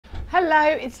Hello,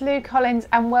 it's Lou Collins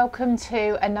and welcome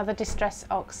to another Distress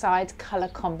Oxide colour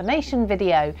combination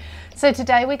video. So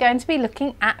today we're going to be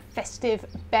looking at Festive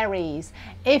Berries.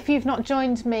 If you've not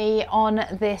joined me on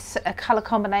this colour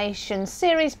combination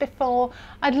series before,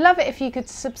 I'd love it if you could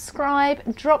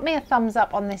subscribe, drop me a thumbs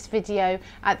up on this video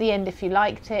at the end if you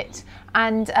liked it,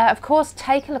 and of course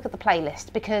take a look at the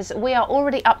playlist because we are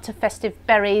already up to Festive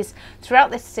Berries throughout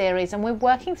this series and we're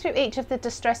working through each of the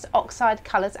Distress Oxide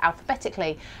colours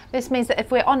alphabetically. This means that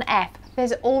if we're on F,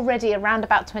 there's already around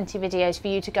about 20 videos for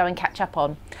you to go and catch up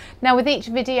on. Now with each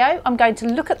video, I'm going to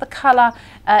look at the colour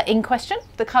in question,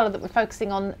 the colour that we're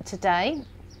focusing on today,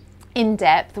 in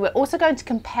depth. We're also going to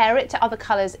compare it to other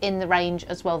colours in the range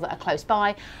as well that are close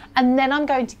by, and then I'm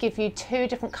going to give you two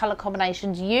different colour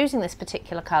combinations using this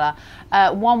particular colour,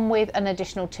 one with an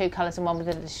additional 2 colours and one with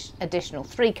an additional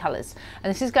 3 colours, and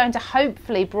this is going to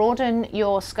hopefully broaden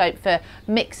your scope for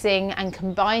mixing and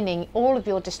combining all of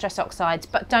your Distress Oxides,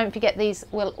 but don't forget these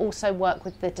will also work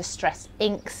with the Distress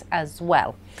inks as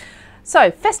well.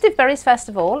 So Festive Berries, first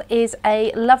of all, is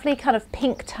a lovely kind of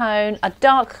pink tone, a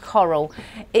dark coral.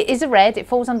 It is a red, it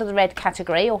falls under the red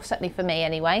category, or certainly for me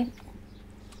anyway,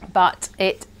 but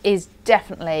it is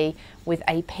definitely with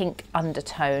a pink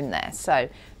undertone there. So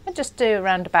I'll just do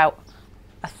around about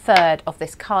a third of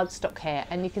this cardstock here,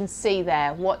 and you can see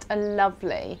there what a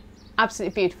lovely,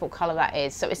 absolutely beautiful colour that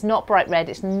is. So it's not bright red,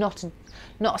 it's not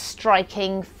a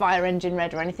striking fire engine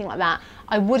red or anything like that.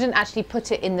 I wouldn't actually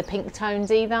put it in the pink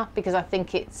tones either because I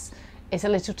think it's a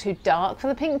little too dark for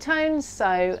the pink tones.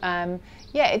 So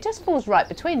yeah, it just falls right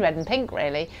between red and pink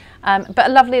really, but a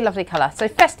lovely, lovely colour. So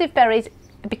Festive Berries,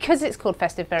 because it's called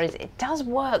Festive Berries, it does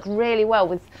work really well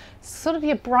with sort of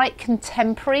your bright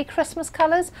contemporary Christmas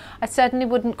colours. I certainly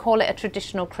wouldn't call it a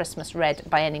traditional Christmas red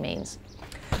by any means.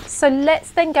 So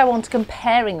let's then go on to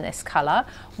comparing this colour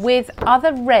with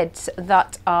other reds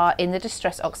that are in the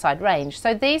Distress Oxide range.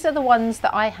 So these are the ones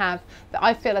that I have that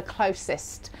I feel are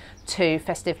closest to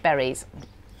Festive Berries.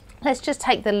 Let's just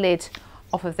take the lid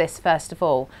off of this first of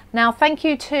all. Now thank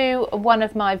you to one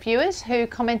of my viewers who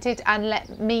commented and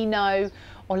let me know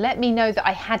that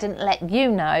I hadn't let you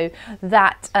know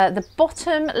that the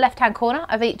bottom left hand corner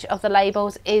of each of the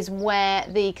labels is where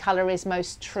the colour is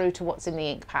most true to what's in the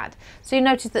ink pad. So you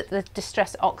notice that the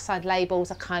Distress Oxide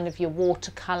labels are kind of your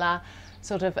watercolour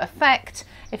sort of effect.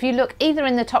 If you look either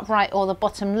in the top right or the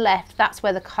bottom left, that's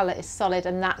where the colour is solid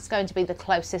and that's going to be the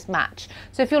closest match.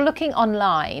 So if you're looking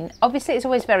online, obviously it's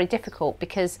always very difficult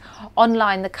because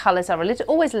online the colours are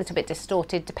always a little bit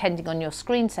distorted depending on your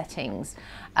screen settings.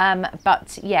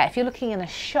 But yeah, if you're looking in a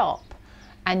shop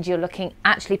and you're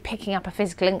actually picking up a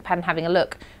physical ink pad and having a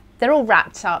look, they're all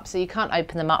wrapped up so you can't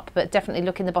open them up, but definitely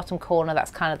look in the bottom corner,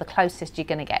 that's kind of the closest you're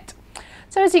going to get.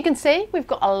 So as you can see, we've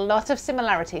got a lot of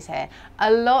similarities here, a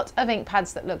lot of ink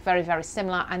pads that look very, very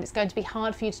similar, and it's going to be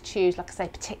hard for you to choose, like I say,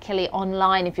 particularly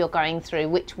online if you're going through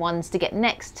which ones to get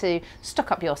next to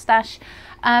stock up your stash.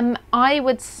 I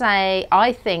would say,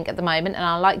 I think at the moment, and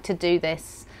I like to do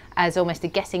this as almost a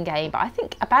guessing game, but I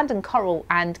think Abandoned Coral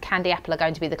and Candy Apple are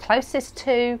going to be the closest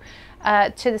to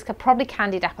this, probably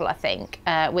Candied Apple I think,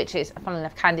 which is, funnily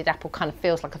enough, Candied Apple kind of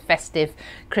feels like a festive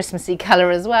Christmassy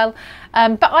colour as well.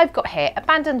 But I've got here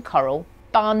Abandoned Coral,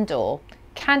 Barn Door,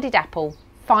 Candied Apple,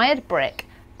 Fired Brick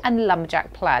and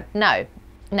Lumberjack Plaid. Now,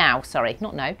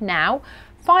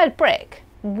 Fired Brick,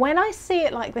 when I see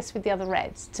it like this with the other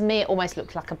reds, to me it almost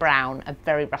looks like a brown, a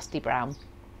very rusty brown.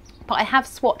 But I have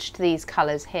swatched these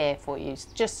colours here for you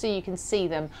just so you can see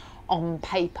them on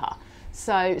paper.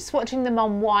 So swatching them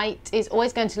on white is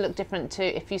always going to look different to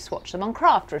if you swatch them on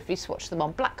craft or if you swatch them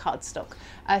on black cardstock.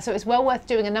 So it's well worth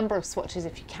doing a number of swatches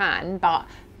if you can, but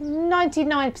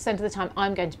 99% of the time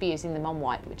I'm going to be using them on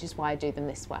white, which is why I do them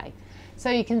this way. So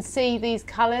you can see these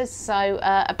colours, so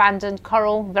Abandoned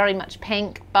Coral, very much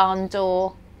pink, Barn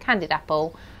Door, Candied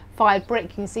Apple, Fired Brick,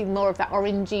 you can see more of that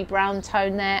orangey brown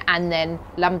tone there, and then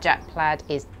Lumberjack Plaid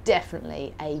is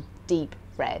definitely a deep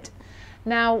red.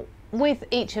 Now with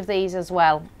each of these as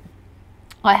well,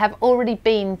 I have already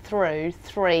been through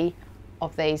 3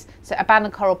 of these. So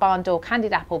Abandoned Coral, Barn Door,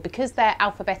 Candied Apple, because they're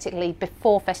alphabetically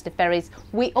before Festive Berries,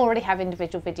 we already have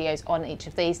individual videos on each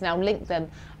of these. Now link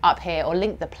them up here, or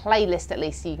link the playlist at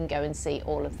least so you can go and see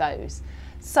all of those.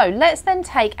 So let's then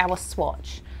take our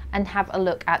swatch and have a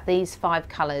look at these 5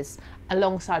 colours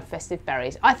alongside Festive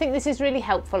Berries. I think this is really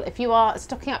helpful if you are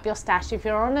stocking up your stash, if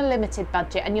you're on a limited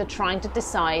budget and you're trying to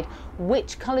decide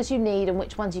which colours you need and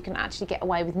which ones you can actually get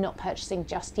away with not purchasing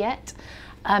just yet.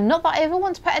 Not that I ever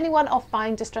want to put anyone off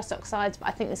buying Distress Oxides, but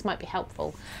I think this might be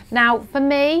helpful. Now for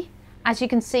me, as you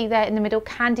can see there in the middle,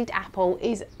 Candied Apple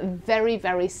is very,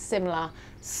 very similar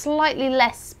slightly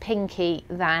less pinky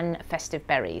than Festive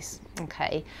Berries.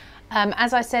 Okay,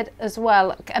 as I said as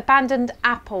well, Abandoned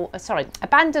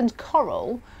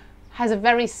Coral has a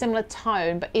very similar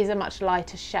tone but is a much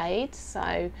lighter shade,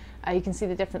 so you can see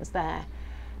the difference there.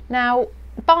 Now,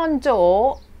 Barn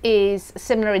Door is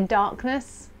similar in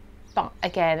darkness, but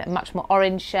again, a much more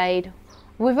orange shade.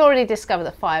 We've already discovered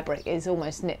that Firebrick is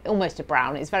almost a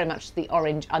brown. It's very much the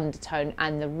orange undertone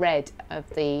and the red of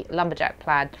the Lumberjack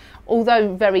Plaid,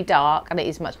 although very dark, and it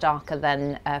is much darker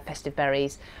than Festive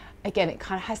Berries. Again, it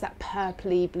kind of has that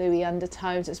purpley, bluey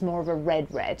undertones. It's more of a red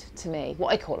to me,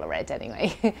 what I call a red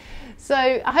anyway. So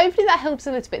hopefully that helps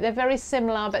a little bit. They're very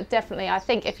similar, but definitely I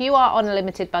think if you are on a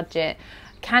limited budget,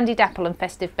 Candied Apple and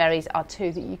Festive Berries are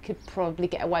two that you could probably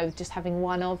get away with just having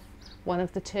one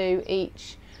of the two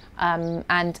each.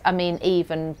 And I mean,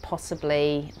 even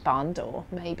possibly Barn Door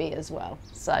maybe as well.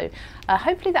 So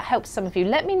hopefully that helps some of you.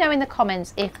 Let me know in the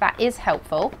comments if that is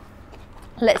helpful.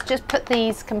 Let's just put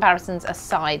these comparisons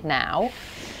aside now,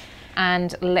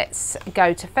 and let's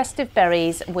go to Festive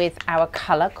Berries with our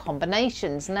colour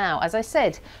combinations. Now, as I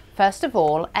said, first of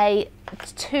all, an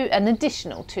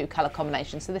additional 2 colour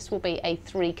combinations. So this will be a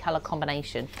 3 colour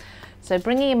combination. So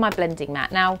bringing in my blending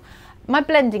mat. Now, my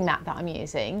blending mat that I'm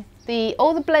using,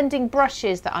 all the blending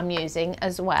brushes that I'm using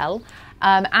as well,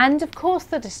 and of course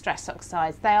the Distress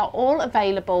Oxides, they are all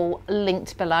available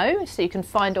linked below, so you can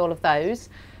find all of those.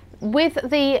 With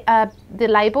the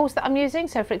labels that I'm using,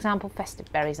 so for example,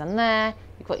 Festive Berries on there,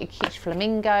 you've got your KITSCH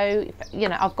Flamingo, you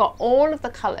know, I've got all of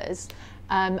the colours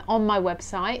on my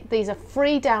website. These are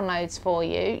free downloads for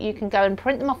you. You can go and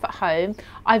print them off at home.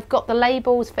 I've got the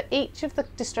labels for each of the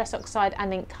Distress Oxide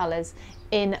and ink colours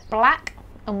in black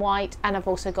and white, and I've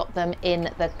also got them in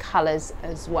the colours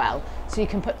as well. So you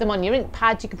can put them on your ink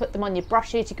pad, you can put them on your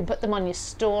brushes, you can put them on your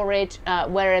storage,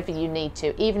 wherever you need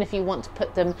to, even if you want to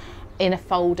put them in a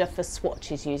folder for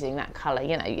swatches using that colour.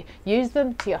 You know, use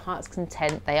them to your heart's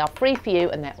content. They are free for you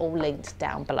and they're all linked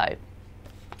down below.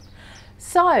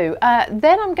 So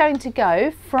then I'm going to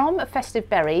go from Festive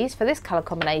Berries for this colour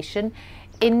combination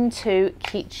into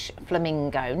KITSCH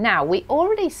Flamingo. Now, we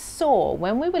already saw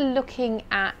when we were looking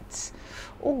at,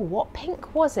 oh, what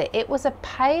pink was it? It was a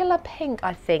paler pink,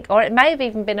 I think, or it may have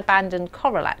even been Abandoned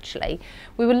Coral actually.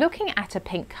 We were looking at a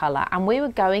pink colour and we were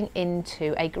going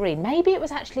into a green. Maybe it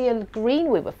was actually a green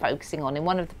we were focusing on in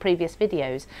one of the previous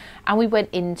videos, and we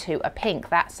went into a pink.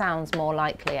 That sounds more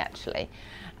likely actually.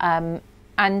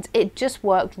 And it just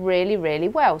worked really, really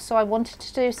well. So I wanted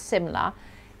to do similar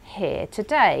here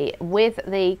today with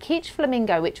the KITSCH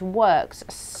Flamingo, which works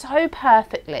so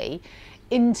perfectly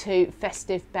into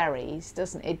Festive Berries,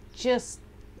 doesn't it?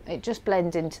 It just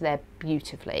blends into there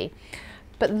beautifully.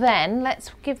 But then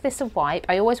let's give this a wipe.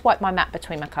 I always wipe my mat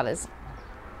between my colours,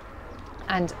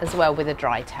 and as well with a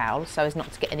dry towel so as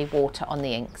not to get any water on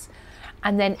the inks.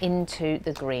 And then into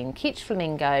the green KITSCH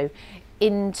Flamingo,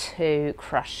 into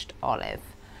Crushed Olive.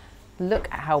 Look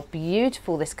at how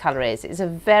beautiful this colour is. It's a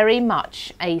very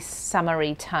much a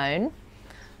summery tone,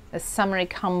 a summery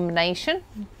combination.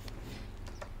 You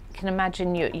can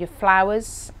imagine your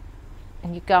flowers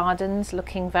and your gardens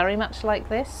looking very much like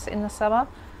this in the summer,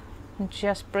 and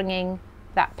just bringing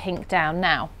that pink down.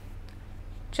 Now,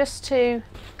 just to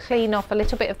clean off a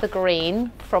little bit of the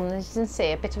green from, as you can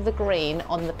see, a bit of the green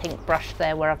on the pink brush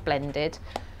there where I've blended,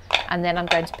 and then I'm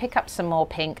going to pick up some more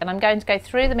pink and I'm going to go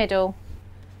through the middle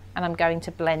and I'm going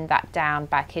to blend that down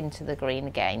back into the green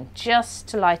again, just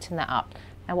to lighten that up.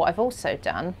 Now what I've also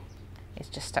done is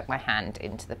just stuck my hand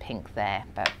into the pink there,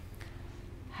 but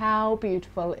how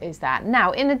beautiful is that?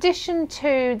 Now, in addition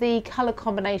to the colour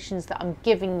combinations that I'm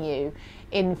giving you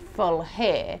in full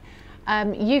here,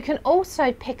 you can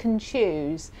also pick and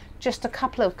choose just a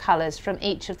couple of colours from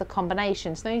each of the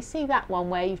combinations. Now you see that one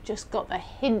where you've just got a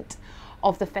hint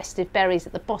of the Festive Berries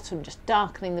at the bottom, just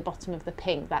darkening the bottom of the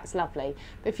pink. That's lovely.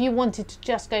 But if you wanted to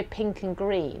just go pink and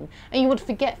green, and you would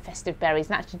forget Festive Berries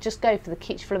and actually just go for the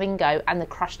KITSCH Flamingo and the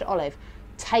Crushed Olive,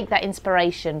 take that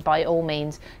inspiration by all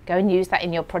means, go and use that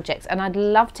in your projects. And I'd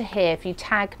love to hear if you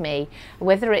tag me,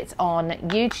 whether it's on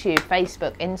YouTube,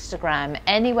 Facebook, Instagram,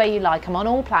 anywhere you like. I'm on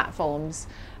all platforms.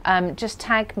 Just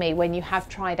tag me when you have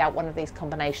tried out one of these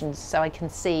combinations so I can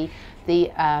see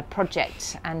the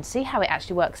project and see how it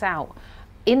actually works out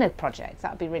in a project.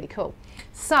 That would be really cool.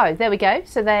 So there we go.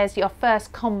 So there's your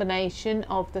first combination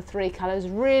of the 3 colours,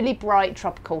 really bright,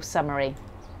 tropical, summery.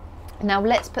 Now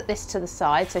let's put this to the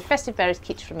side. So Festive Berries,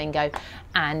 KITSCH Flamingo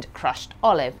and Crushed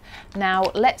Olive.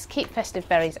 Now let's keep Festive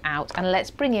Berries out and let's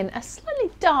bring in a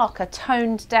slightly darker,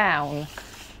 toned down.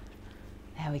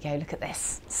 There we go, look at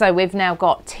this. So we've now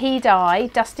got tea dye,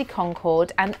 dusty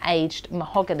concord and aged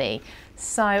mahogany.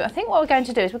 So I think what we're going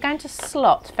to do is we're going to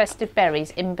slot Festive Berries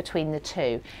in between the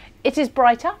two. It is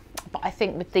brighter, but I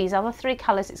think with these other three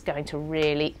colours it's going to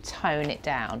really tone it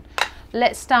down.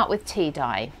 Let's start with tea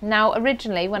dye. Now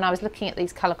originally when I was looking at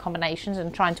these colour combinations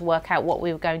and trying to work out what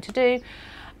we were going to do,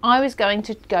 I was going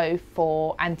to go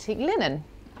for antique linen,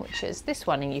 which is this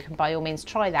one, and you can by all means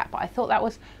try that, but I thought that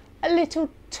was a little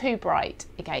too bright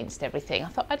against everything. I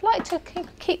thought I'd like to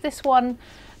keep this one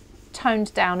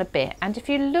toned down a bit. And if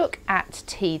you look at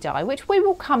tea dye, which we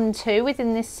will come to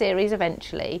within this series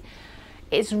eventually,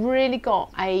 it's really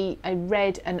got a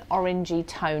red and orangey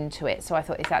tone to it. So I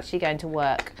thought it's actually going to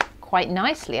work quite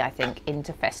nicely, I think,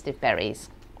 into Festive Berries.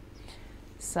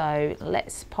 So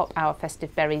let's pop our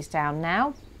Festive Berries down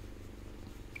now.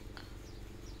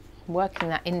 Working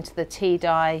that into the tea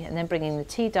dye and then bringing the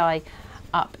tea dye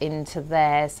up into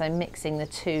there, so mixing the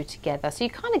two together. So you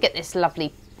kind of get this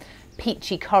lovely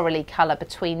peachy corally colour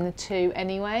between the two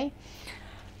anyway.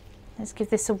 Let's give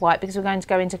this a white because we're going to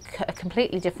go into a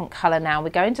completely different colour now. We're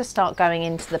going to start going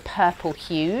into the purple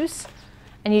hues.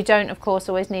 And you don't, of course,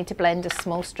 always need to blend a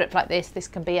small strip like this. This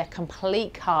can be a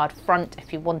complete card front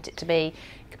if you want it to be.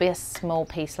 It could be a small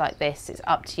piece like this. It's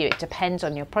up to you. It depends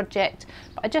on your project.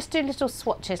 But I just do little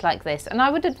swatches like this. And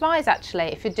I would advise, actually,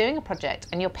 if you're doing a project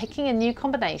and you're picking a new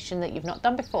combination that you've not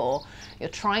done before, you're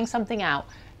trying something out,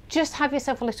 just have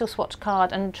yourself a little swatch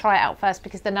card and try it out first,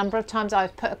 because the number of times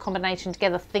I've put a combination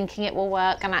together thinking it will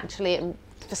work and actually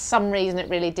for some reason it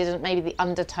really didn't. Maybe the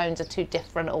undertones are too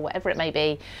different or whatever it may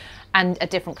be, and a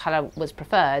different colour was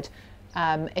preferred.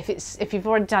 If you've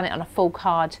already done it on a full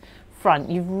card front,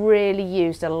 you've really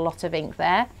used a lot of ink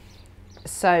there.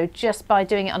 So just by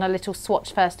doing it on a little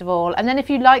swatch first of all, and then if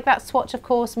you like that swatch, of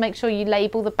course, make sure you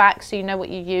label the back so you know what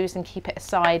you use and keep it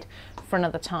aside for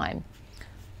another time.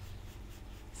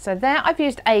 So there I've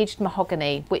used aged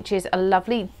mahogany, which is a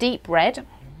lovely deep red.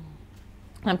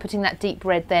 I'm putting that deep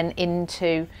red then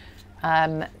into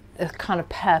the kind of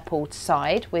purple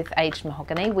side with aged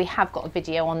mahogany. We have got a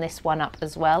video on this one up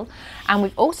as well, and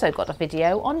we've also got a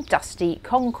video on dusty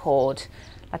concord.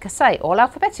 Like I say, all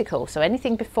alphabetical, so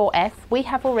anything before F we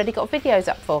have already got videos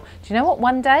up for. Do you know what?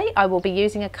 One day I will be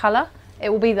using a colour. It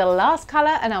will be the last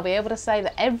colour, and I'll be able to say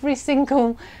that every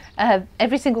single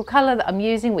colour that I'm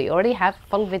using we already have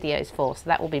full videos for, so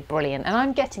that will be brilliant. And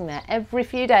I'm getting there. Every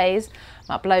few days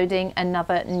I'm uploading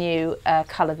another new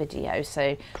colour video,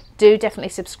 so do definitely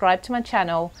subscribe to my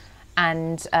channel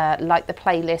and like the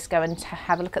playlist. Go and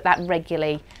have a look at that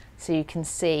regularly so you can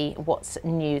see what's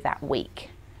new that week.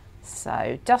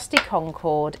 So dusty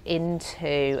concord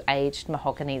into aged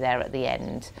mahogany there at the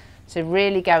end. So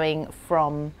really going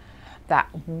from that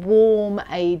warm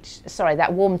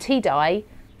tea dye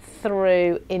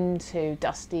through into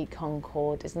dusty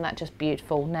concord. Isn't that just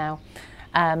beautiful? Now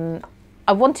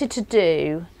I wanted to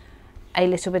do a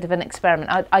little bit of an experiment.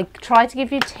 I try to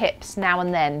give you tips now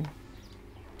and then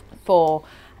for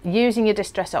using your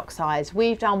Distress Oxides.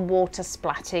 We've done water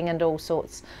splatting and all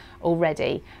sorts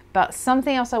already, but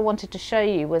something else I wanted to show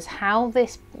you was how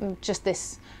this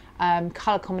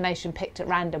colour combination picked at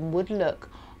random would look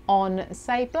on,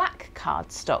 say, black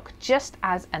cardstock, just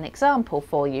as an example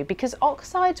for you, because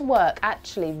oxides work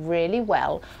actually really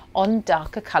well on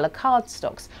darker colour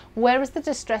cardstocks, whereas the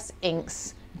Distress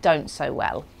inks don't so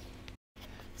well.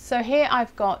 So here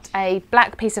I've got a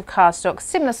black piece of cardstock,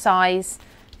 similar size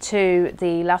to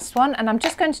the last one, and I'm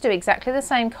just going to do exactly the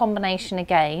same combination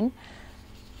again.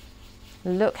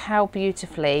 Look how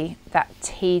beautifully that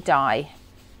tea dye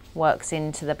works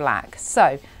into the black.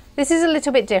 So this is a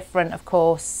little bit different, of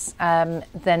course,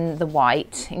 than the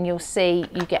white, and you'll see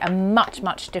you get a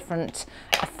much different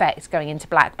effect going into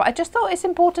black. But I just thought it's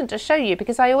important to show you,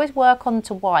 because I always work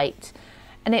onto white,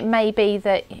 and it may be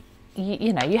that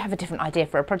you know, you have a different idea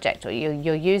for a project, or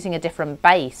you're using a different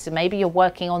base. So maybe you're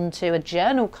working onto a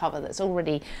journal cover that's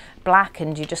already black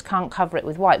and you just can't cover it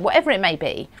with white, whatever it may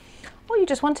be. Or you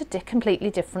just want a completely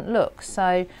different look. So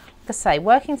like I say,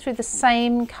 working through the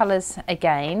same colours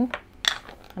again,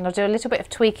 and I'll do a little bit of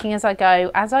tweaking as I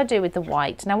go, as I do with the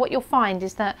white. Now what you'll find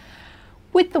is that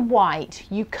with the white,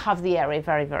 you cover the area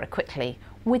very quickly.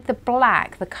 With the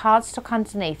black, the cardstock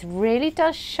underneath really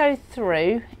does show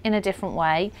through in a different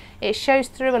way. It shows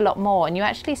through a lot more, and you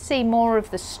actually see more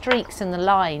of the streaks and the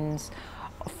lines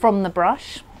from the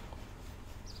brush.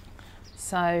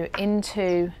 So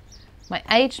into my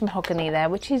aged mahogany there,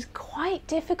 which is quite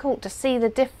difficult to see the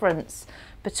difference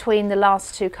between the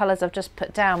last two colours I've just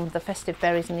put down, the Festive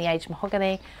Berries and the aged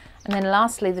mahogany, and then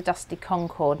lastly the dusty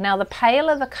concord. Now the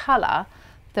paler the colour,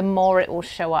 the more it will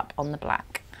show up on the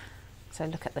black. So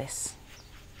look at this.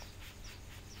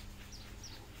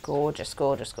 Gorgeous,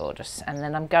 gorgeous, gorgeous. And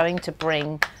then I'm going to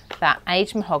bring that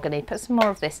aged mahogany, put some more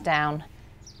of this down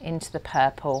into the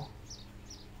purple.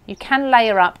 You can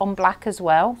layer up on black as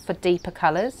well for deeper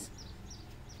colours.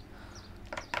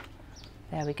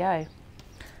 There we go.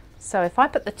 So if I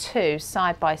put the two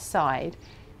side by side,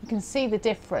 you can see the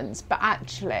difference, but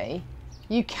actually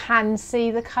you can see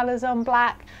the colours on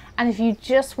black. And if you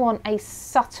just want a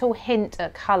subtle hint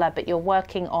at colour, but you're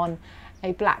working on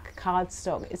a black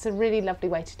cardstock, it's a really lovely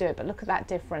way to do it. But look at that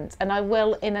difference. And I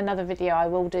will, in another video, I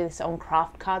will do this on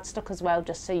craft cardstock as well,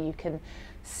 just so you can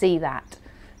see that.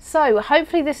 So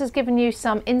hopefully this has given you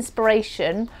some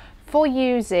inspiration for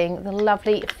using the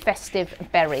lovely Festive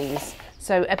Berries.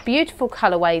 So a beautiful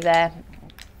colourway there.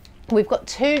 We've got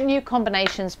 2 new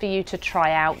combinations for you to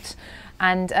try out,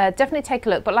 and definitely take a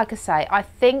look. But like I say, I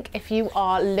think if you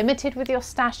are limited with your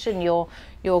stash and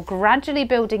you're gradually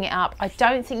building it up, I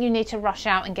don't think you need to rush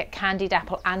out and get Candied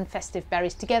Apple and Festive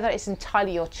Berries together. It's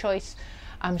entirely your choice.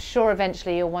 I'm sure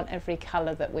eventually you'll want every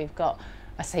colour that we've got.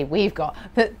 I say we've got,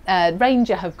 that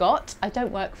Ranger have got. I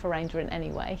don't work for Ranger in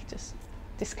any way, just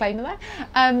disclaimer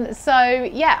there. So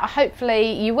yeah,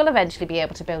 hopefully you will eventually be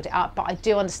able to build it up, but I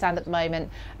do understand at the moment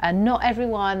not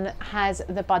everyone has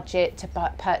the budget to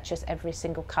purchase every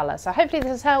single colour. So hopefully this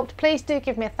has helped. Please do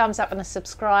give me a thumbs up and a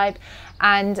subscribe,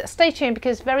 and stay tuned,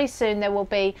 because very soon there will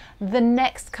be the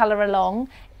next colour along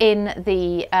in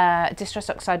the Distress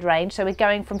Oxide range. So we're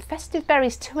going from Festive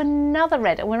Berries to another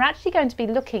red, and we're actually going to be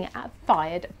looking at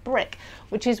Fired Brick,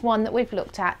 which is one that we've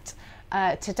looked at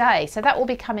today. So that will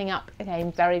be coming up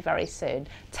again very, very soon.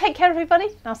 Take care, everybody,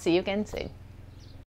 and I'll see you again soon.